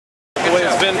the way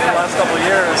it's been for the last couple of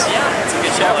years. Yeah, it's a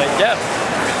good show. Yeah.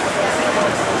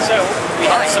 So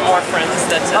we have some more friends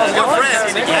that. More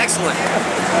friends. Excellent.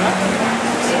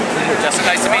 Justin,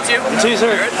 nice to meet you. See you,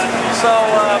 sir. So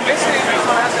basically,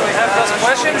 we have those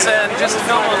questions and just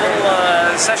film a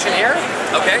little session here.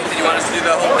 Okay. Did you want us to do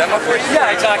the whole demo for you?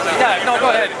 Yeah, exactly. Yeah. No,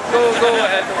 go ahead. Go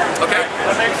ahead. Okay.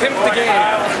 Pimp the game.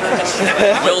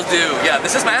 Will do. Yeah.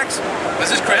 This is Max.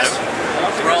 This is Chris.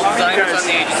 We're all designers on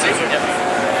the agency.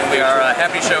 And we are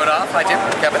happy to show it off. Hi, Tim.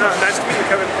 Kevin. Nice to meet you,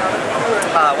 Kevin.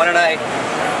 Why don't I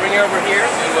bring you over here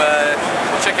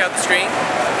to check out the screen?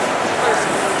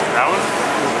 That one?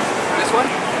 This one?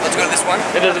 Let's go to this one.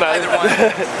 It doesn't matter. Either one.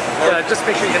 Yeah, just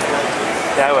make sure you hit the light.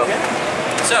 Yeah, I will.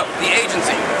 So, the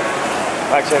agency.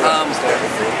 Actually,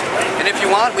 and if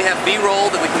you want, we have B-roll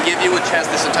that we can give you, which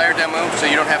has this entire demo, so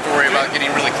you don't have to worry about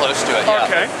getting really close to it.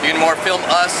 Okay. Yeah. You can more film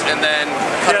us and then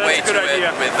cut away to it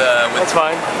with that's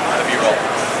fine. The B-roll.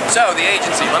 So, the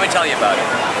agency, let me tell you about it.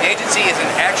 The agency is an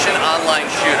action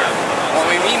online shooter. What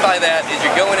we mean by that is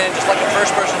you're going in just like a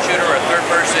first-person shooter or a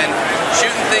third-person,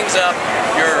 shooting things up,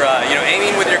 you're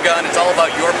aiming with your gun, it's all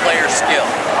about your player skill.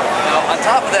 Now, on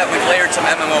top of that, we've layered some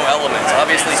MMO elements.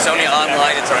 Obviously, Sony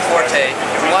Online, it's our forte.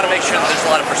 We want to make sure that there's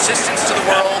a lot of persistence to the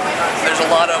world, there's a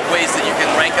lot of ways that you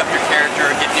can rank up your character,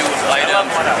 get new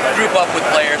items, group up with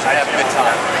players, and have a good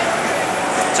time.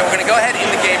 So we're going to go ahead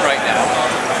in the game right now.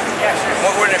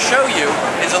 What we're going to show you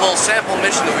is a little sample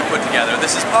mission that we put together.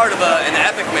 This is part of an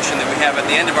epic mission that we have at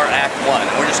the end of our Act 1.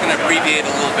 And we're just going to abbreviate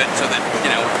a little bit so that,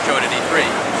 show it at E3.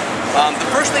 The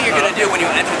first thing you're going to do when you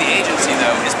enter the agency,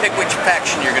 though, is pick which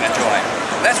faction you're going to join.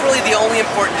 And that's really the only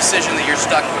important decision that you're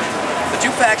stuck with. The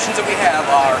two factions that we have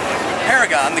are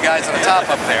Paragon, the guys on the top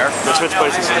up there. Let's switch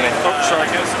places with me. Oh, sorry.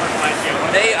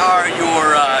 They are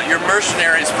your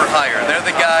mercenaries for hire. They're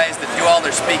the guys that do all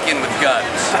their speaking with guns.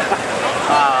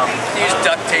 Use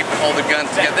duct tape to hold the guns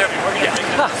together.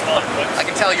 I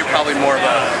can tell you're probably more of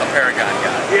a Paragon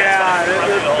guy. Yeah,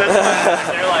 that's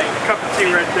a cup of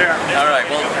tea right there. All right,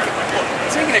 well,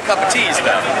 speaking of cup of teas,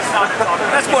 though,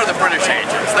 that's more of the British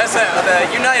agents. That's the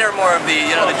Unite are more of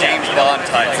the the James Bond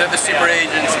types. They're the super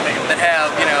agents that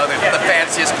have the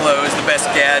fanciest clothes, the best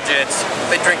gadgets.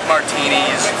 They drink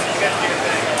martinis.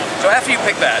 So after you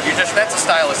pick that, that's a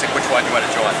stylistic which one you want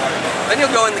to join. Then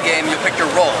you'll go in the game, you'll pick your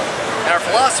role. And our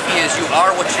philosophy is you are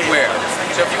what you wear.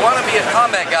 So if you want to be a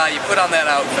combat guy, you put on that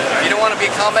outfit. If you don't want to be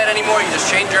in combat anymore, you just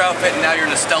change your outfit and now you're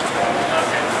in a stealth role.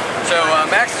 So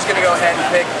Max is going to go ahead and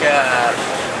pick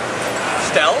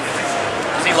stealth,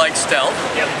 because he likes stealth.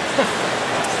 Yep.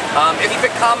 If you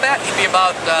pick combat, he'd be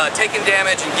about taking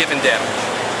damage and giving damage.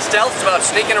 Stealth is about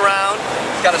sneaking around.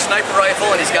 He's got a sniper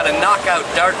rifle and he's got a knockout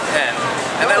dart pen.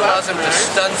 And that allows him to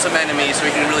stun some enemies so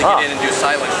he can really get in and do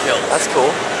silent kills. That's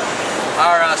cool.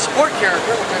 Our support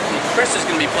character, which actually Chris is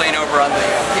going to be playing over on the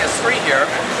PS3 here,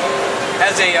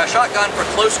 has a shotgun for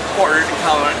close quarters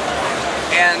encounter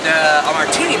and a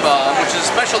martini bomb, which is a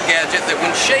special gadget that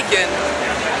when shaken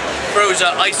throws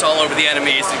ice all over the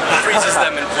enemies and freezes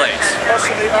them in place. Also,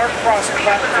 they are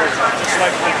cross-platform, just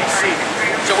like the PC.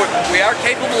 So we are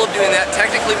capable of doing that.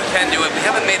 Technically, we can do it. We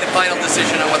haven't made the final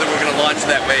decision on whether we're going to launch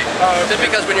that way. Just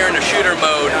because when you're in a shooter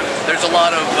mode, there's a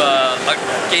lot of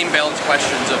game balance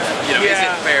questions of, is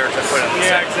it fair to put it on the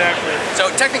set? Exactly. So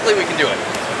technically, we can do it.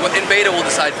 In beta, we'll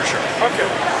decide for sure. Okay.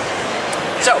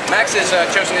 So Max has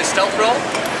chosen his stealth role.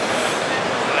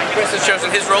 Chris has chosen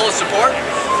his role as support.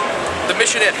 The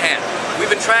mission at hand. We've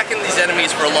been tracking these enemies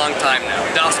for a long time now.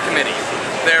 DOS Committee.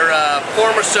 They're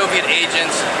former Soviet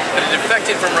agents that have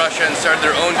defected from Russia and started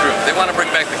their own group. They want to bring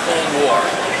back the Cold War.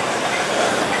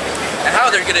 And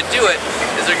how they're going to do it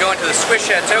is they're going to the Swiss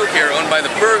Chateau here owned by the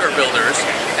Burger Builders.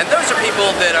 And those are people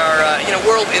that are,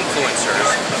 world influencers.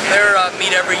 They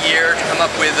meet every year to come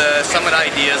up with summit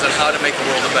ideas on how to make the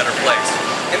world a better place.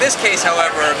 In this case,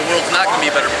 however, the world's not going to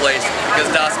be a better place because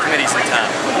DOS Committee's in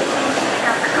town.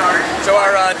 So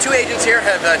our two agents here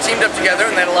have teamed up together,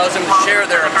 and that allows them to share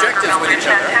their objectives with each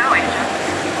other.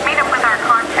 Meet up with our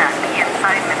contact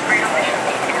inside the Freedom Mission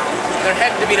detail. They're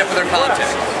heading to meet up with their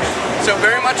contact. So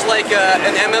very much like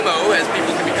an MMO, as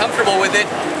people can be comfortable with it,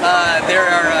 there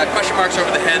are question marks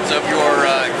over the heads of your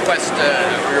quest,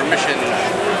 your mission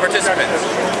participants.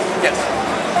 Yes.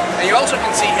 And you also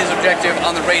can see his objective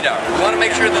on the radar. We want to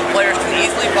make sure that the players can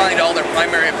easily find all their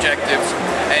primary objectives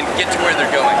and get to where they're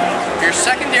going. Your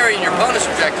secondary and your bonus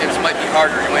objectives might be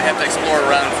harder. You might have to explore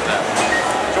around for them.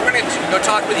 So we're going to go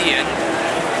talk with Ian.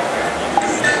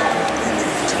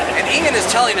 And Ian is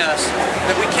telling us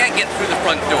that we can't get through the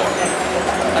front door.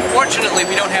 Unfortunately,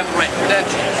 we don't have the right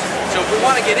credentials. So if we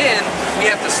want to get in, we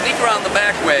have to sneak around the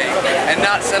back way and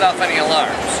not set off any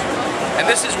alarms. And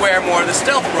this is where more of the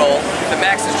stealth role that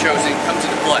Max has chosen comes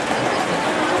into play.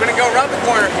 We're going to go around the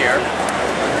corner here,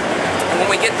 and when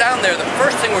we get down there, the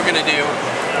first thing we're going to do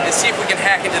is see if we can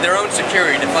hack into their own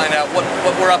security to find out what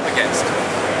we're up against.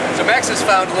 So Max has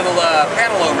found a little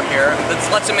panel over here that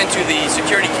lets him into the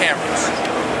security cameras.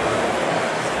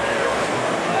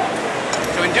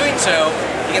 So in doing so,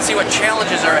 you can see what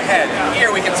challenges are ahead. Here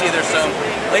we can see there's some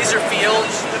laser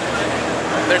fields,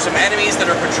 there's some enemies that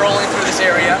are patrolling through this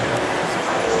area.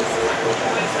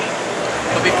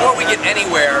 But before we get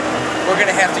anywhere, we're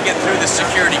going to have to get through the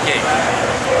security gate.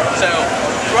 So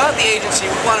throughout the agency,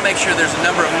 we want to make sure there's a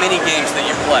number of mini games that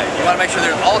you play. You want to make sure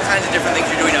there's all kinds of different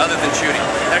things you're doing other than shooting.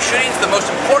 Now shooting is the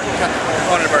most important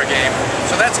component of our game,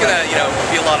 so that's going to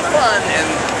be a lot of fun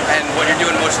and what you're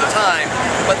doing most of the time.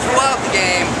 But throughout the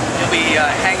game, you'll be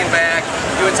hanging back,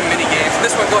 doing some mini games. And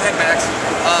this one, go ahead Max,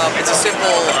 it's a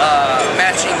simple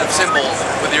matching of symbols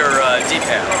with your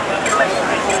D-pad.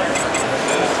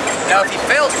 Now if he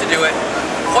fails to do it,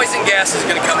 poison gas is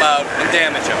going to come out and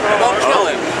damage him. It won't kill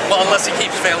him, well unless he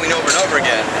keeps failing over and over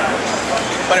again,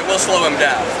 but it will slow him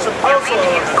down. You'll need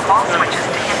to use the wall switches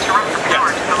to interrupt the power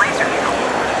to the laser field.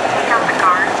 Take out the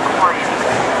guards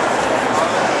quietly.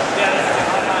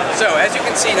 So as you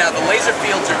can see now, the laser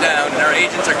fields are down and our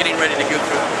agents are getting ready to go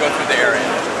through the area.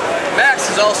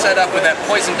 Max is all set up with that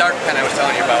poison dart pen I was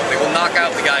telling you about. They will knock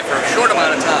out the guy for a short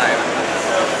amount of time,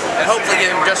 and hopefully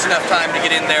give him just enough time to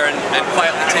get in there and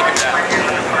quietly take him down.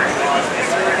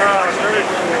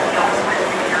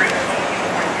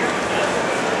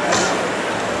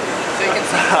 So you can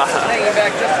see he's hanging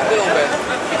back just a little bit,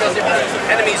 because if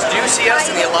enemies do see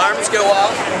us and the alarms go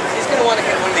off, he's going to want to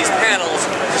hit one of these panels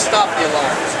to stop the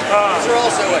alarms. There are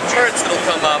also turrets that will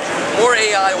come up, more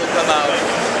AI will come out,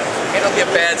 and it'll be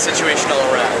a bad situation all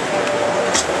around.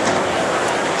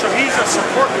 So he's a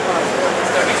support.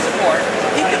 So he's support.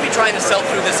 He could be trying to sell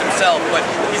through this himself, but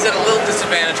he's at a little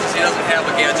disadvantage because he doesn't have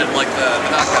a gadget like the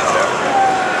knockout there.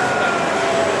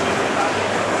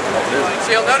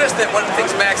 So you'll notice that one of the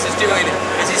things Max is doing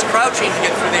is he's crouching to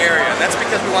get through the area, and that's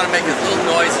because we want to make as little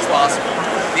noise as possible.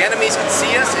 The enemies can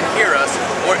see us and hear us,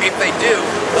 or if they do,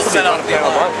 they'll set off the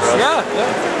alarm. Yeah.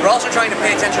 We're also trying to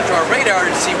pay attention to our radar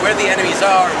to see where the enemies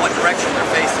are and what direction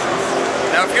they're facing.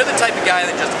 Now, if you're the type of guy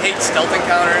that just hates stealth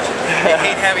encounters, you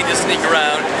hate having to sneak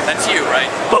around, that's you, right?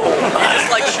 Boom! You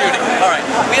just like shooting. All right,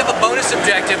 we have a bonus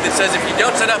objective that says if you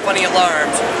don't set off any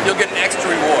alarms, you'll get an extra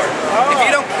reward. If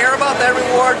you don't care about that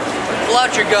reward, pull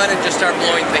out your gun and just start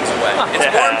blowing things away.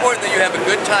 It's more important that you have a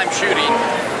good time shooting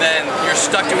than you're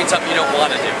stuck doing something you don't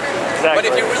want to do. Exactly. But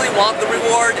if you really want the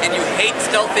reward and you hate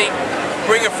stealthing,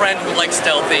 bring a friend who likes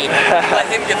stealthing, let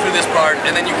him get through this part,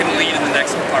 and then you can lead in the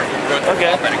next part.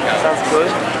 Okay, sounds good.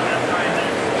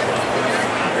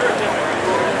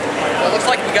 Well, it looks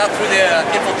like we got through the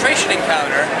infiltration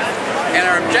encounter, and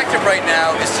our objective right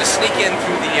now is to sneak in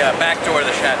through the back door of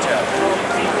the chateau.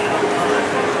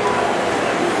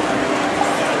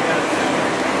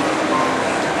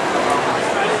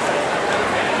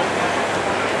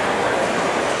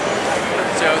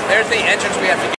 So there's the entrance we have to get.